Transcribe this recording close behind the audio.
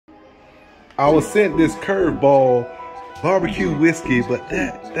I was sent this Kurvball BBQ whiskey, but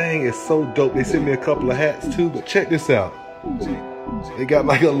that thing is so dope. They sent me a couple of hats too, but check this out. They got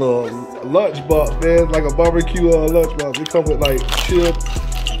like a little lunchbox, man, like a barbecue lunchbox. They come with like chips,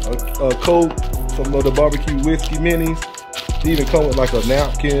 a Coke, some of the barbecue whiskey minis. They even come with like a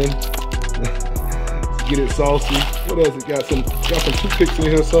napkin to get it saucy. What else? It got some toothpicks in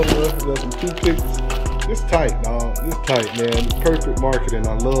here somewhere. Got some toothpicks. It's tight, dog. It's tight, man. Perfect marketing.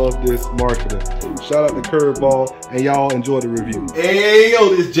 I love this marketing. Shout out to Kurvball, and y'all enjoy the review. Hey,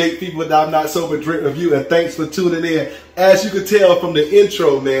 yo, this JakeFever with I'm Not Sober Drink Review, and thanks for tuning in. As you can tell from the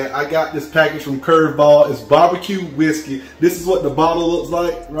intro, man, I got this package from Kurvball. It's barbecue whiskey. This is what the bottle looks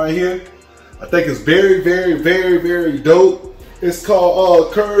like right here. I think it's very, very, very, very dope. It's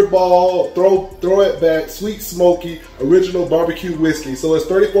called Kurvball Throw It Back Sweet Smoky Original Barbecue Whiskey. So it's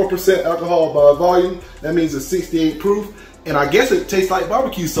 34% alcohol by volume. That means it's 68 proof. And I guess it tastes like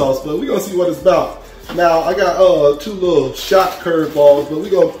barbecue sauce, but we're gonna see what it's about. Now I got two little shot Kurvballs, but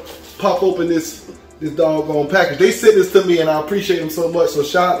we're gonna pop open this doggone package. They sent this to me and I appreciate them so much. So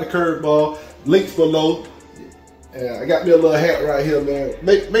shout out to Kurvball. Links below. And I got me a little hat right here, man.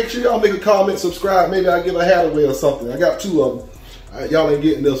 Make sure y'all make a comment, subscribe. Maybe I'll give a hat away or something. I got two of them. Y'all ain't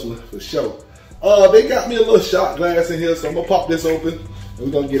getting this one for sure. They got me a little shot glass in here, so I'm gonna pop this open and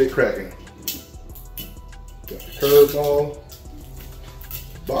we're gonna get it cracking. Got the Kurvball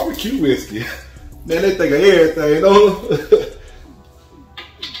barbecue whiskey. Man, they think of everything, don't they?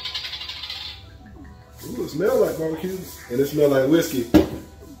 Ooh, it smells like barbecue, and it smells like whiskey.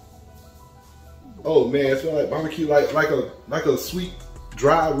 Oh man, it smells like barbecue, like a sweet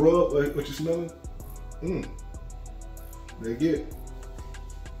dry rub. Like what you smelling? They get.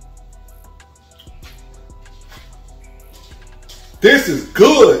 This is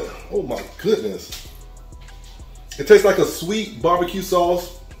good. Oh my goodness. It tastes like a sweet barbecue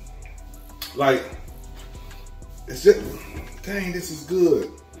sauce. Like, it's just, dang, this is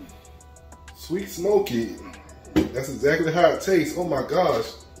good. Sweet smoky. That's exactly how it tastes. Oh my gosh.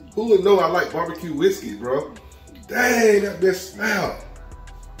 Who would know I like barbecue whiskey, bro? Dang, that bitch smell.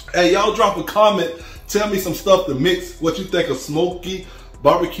 Hey, y'all drop a comment. Tell me some stuff to mix. What you think a smoky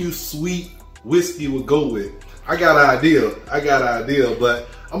barbecue sweet whiskey would go with. I got an idea, but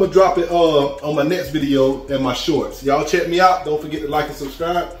I'm gonna drop it on my next video and my shorts. Y'all check me out. Don't forget to like and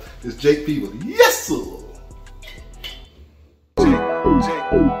subscribe. It's JakeFever. Yes, sir.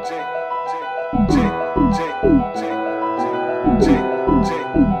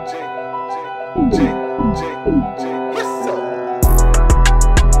 Jake.